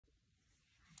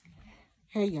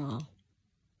Hey y'all,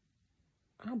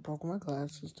 I broke my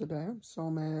glasses today. I'm so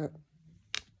mad.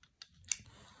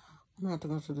 I'm gonna have to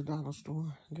go to the dollar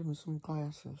store and get me some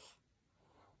glasses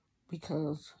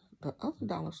because the other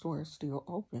dollar store is still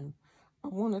open. I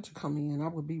wanted to come in. I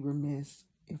would be remiss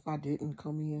if I didn't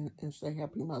come in and say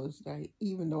Happy Mother's Day,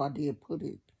 even though I did put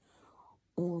it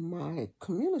on my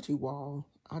community wall.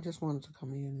 I just wanted to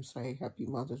come in and say Happy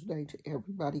Mother's Day to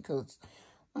everybody because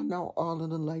I know all of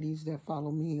the ladies that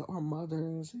follow me are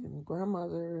mothers and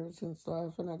grandmothers and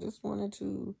stuff, and I just wanted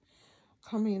to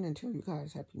come in and tell you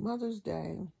guys Happy Mother's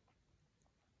Day.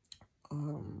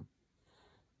 Um,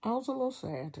 I was a little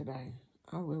sad today.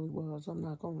 I really was. I'm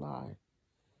not gonna lie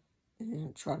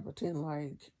and try to pretend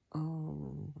like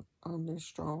I'm this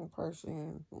strong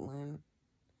person when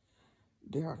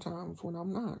there are times when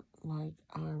I'm not. Like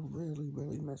I really,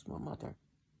 really miss my mother.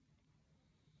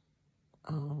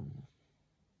 Um,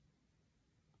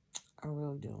 I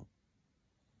really do,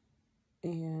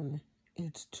 and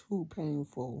it's too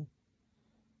painful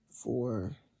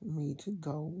for me to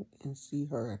go and see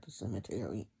her at the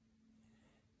cemetery.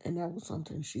 And that was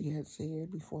something she had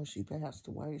said before she passed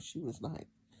away. She was like,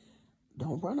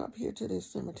 don't run up here to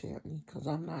this cemetery because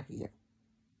I'm not here.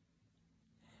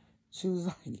 She was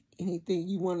like, anything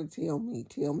you want to tell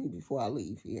me before I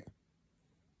leave here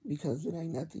because it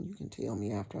ain't nothing you can tell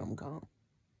me after I'm gone.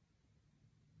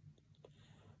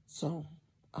 So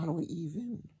I don't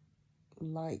even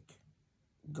like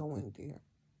going there.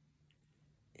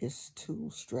 It's too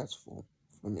stressful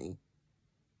for me.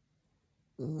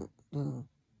 The, the,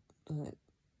 the,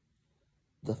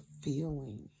 the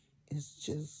feeling is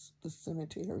just, the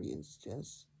cemetery is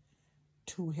just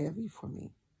too heavy for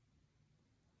me.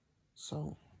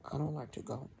 So I don't like to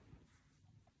go.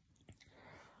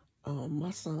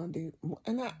 My son did,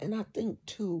 and I think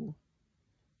too.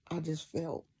 I just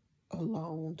felt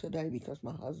alone today because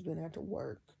my husband had to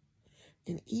work,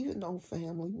 and even though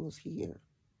family was here,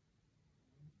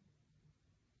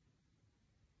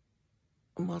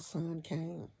 my son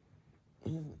came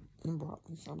and brought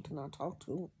me something. I talked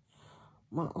to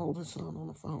my oldest son on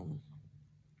the phone.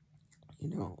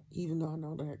 Even though I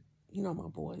know that my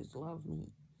boys love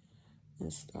me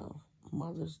and stuff.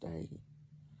 Mother's Day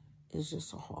is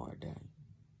just a hard day.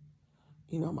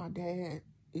 My dad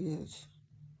is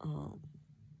um,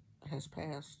 has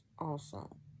passed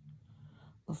also.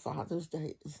 But Father's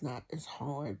Day is not as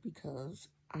hard because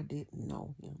I didn't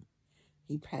know him.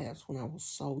 He passed when I was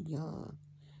so young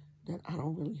that I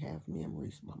don't really have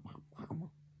memories about my mama.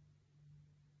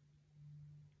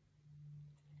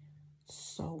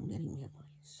 So many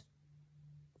memories.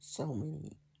 So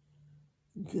many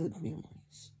good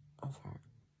memories of her.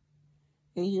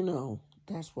 And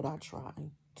that's what I try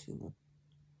to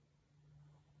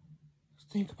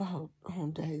think about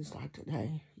on days like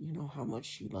today. How much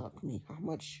she loved me, how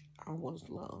much I was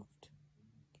loved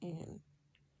and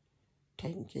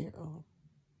taken care of.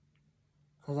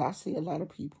 Because I see a lot of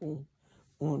people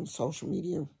on social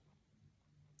media,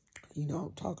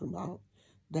 talking about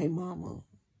their mama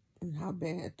and how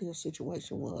bad their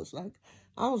situation was. Like,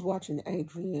 I was watching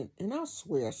Adrian, and I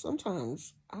swear,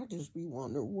 sometimes I just be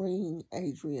wanting to wring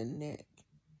Adrian's neck.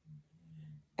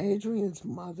 Adrian's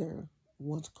mother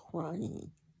was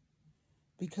crying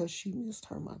because she missed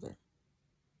her mother.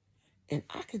 And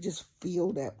I could just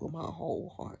feel that with my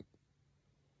whole heart.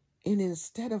 And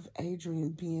instead of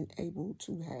Adrian being able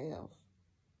to have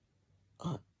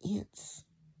an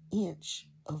inch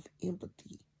of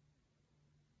empathy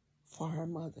for her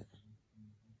mother,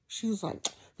 she was like,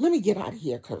 let me get out of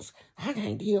here because I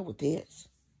can't deal with this.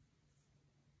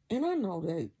 And I know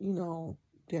that,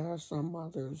 there are some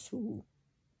mothers who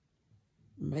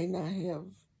may not have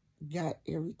got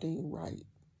everything right.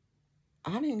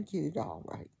 I didn't get it all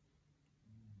right.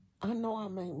 I know I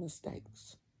made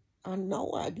mistakes. I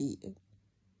know I did.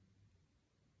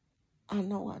 I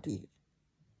know I did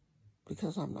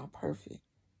because I'm not perfect.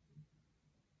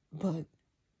 But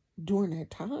during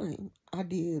that time, I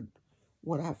did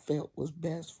what I felt was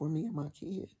best for me and my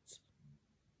kids.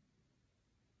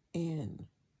 And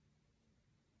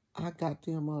I got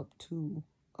them up to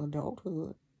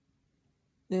adulthood.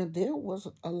 Now, there was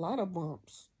a lot of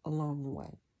bumps along the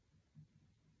way,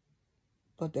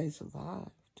 but they survived.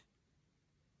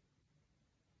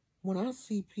 When I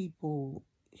see people,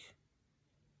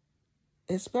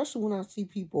 especially when I see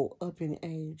people up in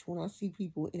age, when I see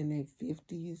people in their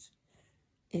 50s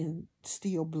and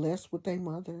still blessed with their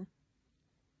mother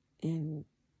and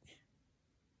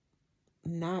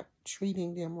not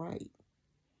treating them right,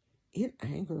 it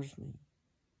angers me.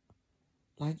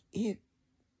 Like, it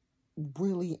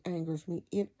really angers me.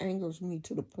 It angers me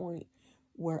to the point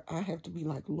where I have to be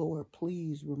like, Lord,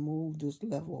 please remove this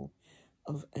level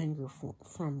of anger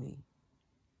from me.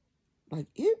 Like,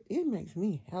 it makes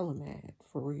me hella mad,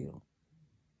 for real.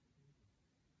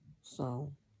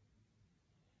 So,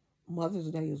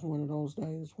 Mother's Day is one of those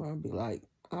days where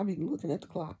I'll be looking at the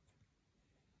clock,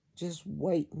 just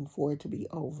waiting for it to be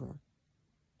over.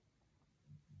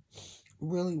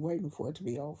 Really waiting for it to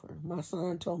be over. My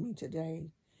son told me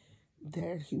today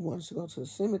that he wants to go to the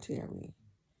cemetery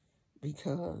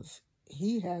because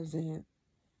he hasn't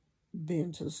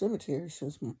been to the cemetery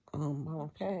since Mama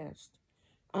passed.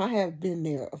 I have been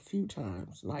there a few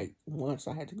times. Like once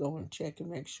I had to go and check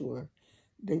and make sure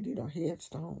they did her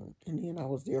headstone, and then I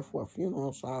was there for a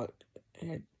funeral, so I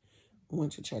had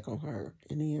went to check on her,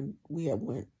 and then we had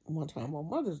went one time on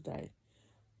Mother's Day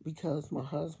because my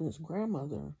husband's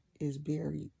grandmother is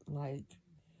buried like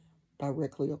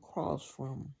directly across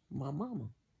from my mama.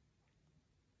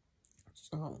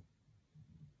 So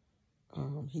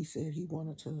he said he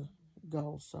wanted to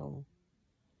go, so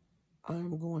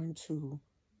I'm going to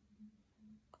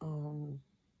um,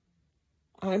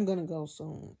 I'm gonna go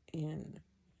soon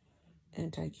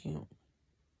and take him.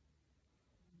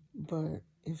 But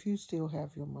if you still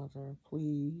have your mother,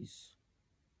 please,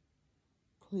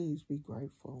 please be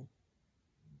grateful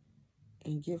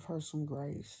and give her some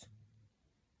grace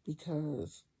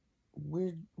because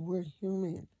we're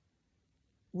human.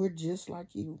 We're just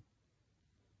like you.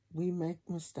 We make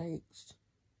mistakes.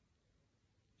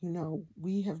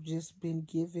 We have just been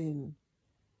given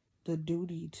the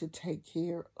duty to take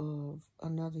care of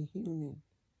another human.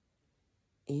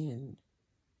 And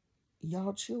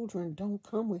y'all children don't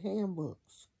come with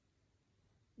handbooks.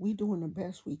 We doing the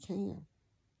best we can.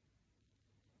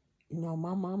 My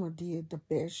mama did the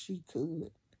best she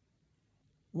could.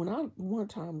 When I one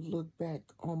time looked back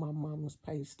on my mama's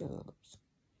pay stubs,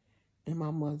 and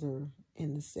my mother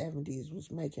in the 70s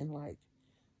was making like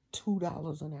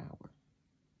 $2 an hour.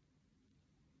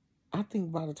 I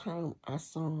think by the time I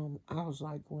saw him, I was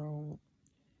like grown.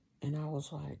 And I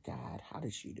was like, God, how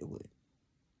did she do it?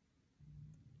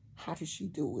 How did she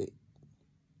do it?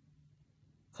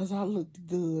 Because I looked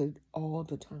good all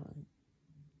the time.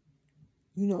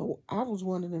 I was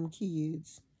one of them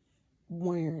kids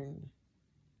wearing,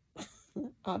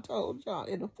 I told y'all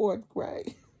in the 4th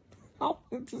grade, I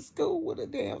went to school with a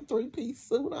damn 3-piece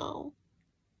suit on.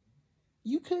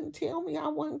 You couldn't tell me I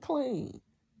wasn't clean.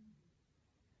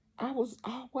 I was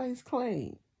always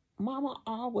clean. Mama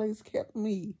always kept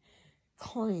me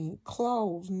clean,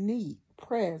 clothes neat,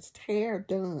 pressed, hair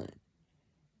done.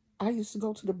 I used to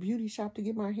go to the beauty shop to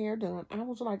get my hair done. I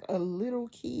was like a little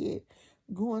kid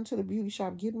going to the beauty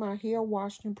shop, getting my hair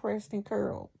washed and pressed and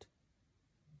curled.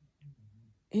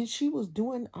 And she was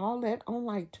doing all that on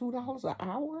like $2 an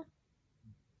hour.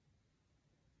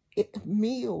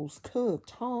 Meals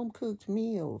cooked, home cooked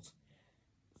meals,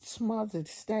 smothered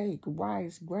steak,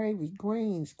 rice, gravy,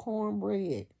 greens,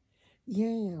 cornbread,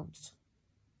 yams,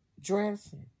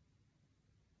 dressing,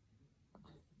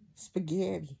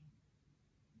 spaghetti,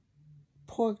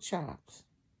 pork chops.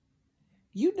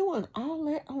 You doing all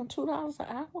that on $2 an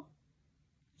hour?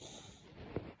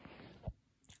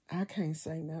 I can't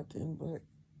say nothing but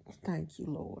thank you,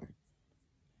 Lord.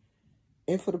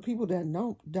 And for the people that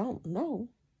don't know,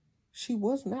 she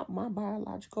was not my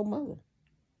biological mother.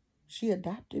 She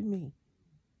adopted me.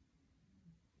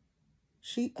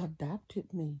 She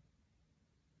adopted me.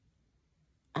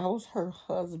 I was her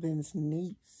husband's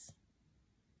niece.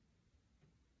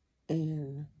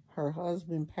 And her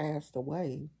husband passed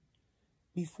away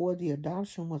before the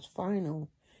adoption was final.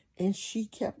 And she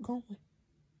kept going.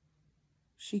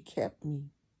 She kept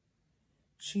me.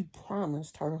 She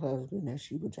promised her husband that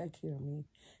she would take care of me.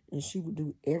 And she would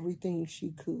do everything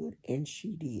she could. And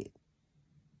she did.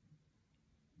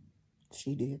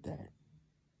 She did that.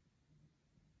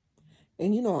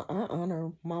 And I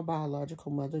honor my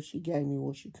biological mother. She gave me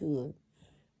what she could.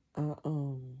 I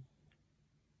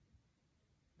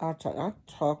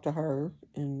talked to her,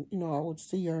 and I would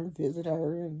see her and visit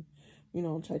her, and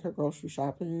take her grocery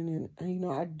shopping, and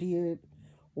I did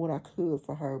what I could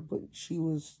for her. But she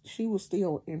was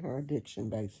still in her addiction,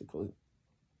 basically.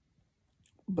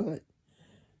 But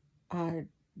I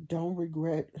don't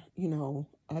regret.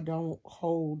 I don't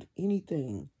hold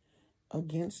anything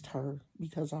against her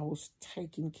because I was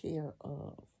taken care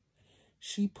of.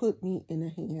 She put me in the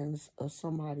hands of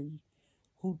somebody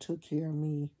who took care of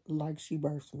me like she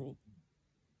birthed me.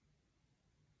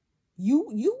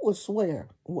 You would swear,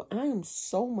 well, I am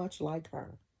so much like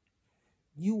her.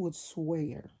 You would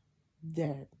swear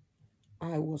that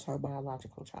I was her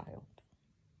biological child.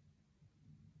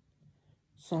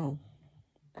 So,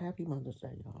 happy Mother's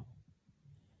Day, y'all.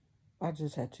 I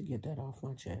just had to get that off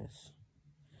my chest.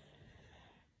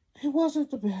 It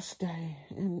wasn't the best day.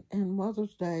 And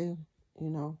Mother's Day, you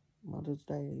know, Mother's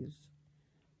Days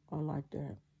are like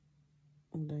that.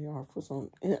 They are for some.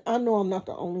 And I know I'm not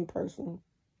the only person,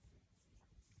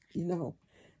 you know,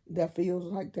 that feels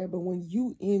like that. But when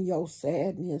you in your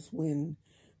sadness, when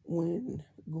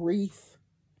grief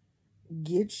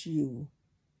gets you,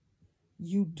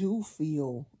 you do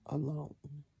feel alone.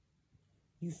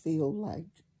 You feel like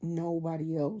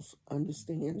nobody else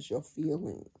understands your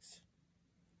feelings.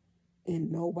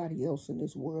 And nobody else in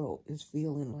this world is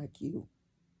feeling like you.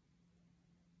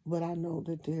 But I know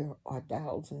that there are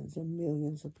thousands and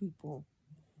millions of people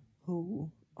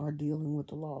who are dealing with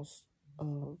the loss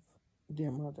of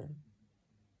their mother.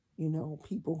 You know,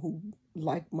 people who,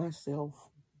 like myself,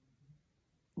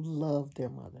 love their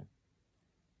mother,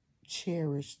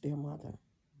 cherish their mother,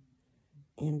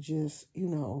 and just, you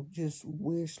know, just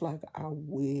wish, like, I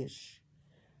wish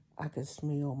I could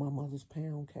smell my mother's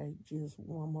pound cake just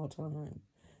one more time.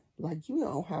 Like, you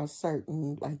know how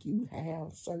certain, like, you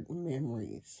have certain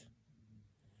memories.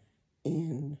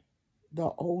 And the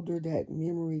older that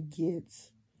memory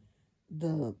gets,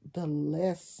 the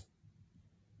less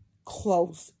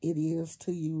close it is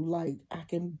to you. Like, I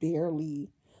can barely,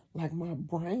 like, my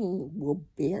brain will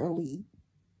barely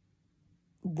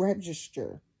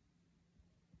register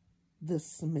the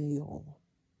smell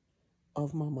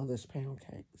of my mother's pound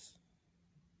cakes.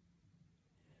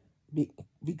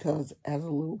 Because as a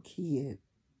little kid,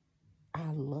 I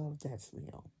loved that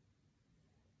smell.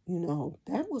 You know,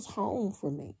 that was home for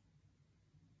me.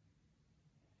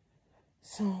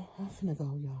 So I'm finna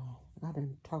go, y'all. I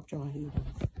done talked y'all here.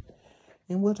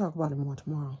 And we'll talk about it more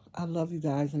tomorrow. I love you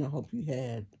guys, and I hope you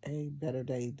had a better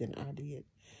day than I did.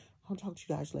 I'll talk to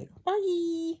you guys later.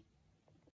 Bye.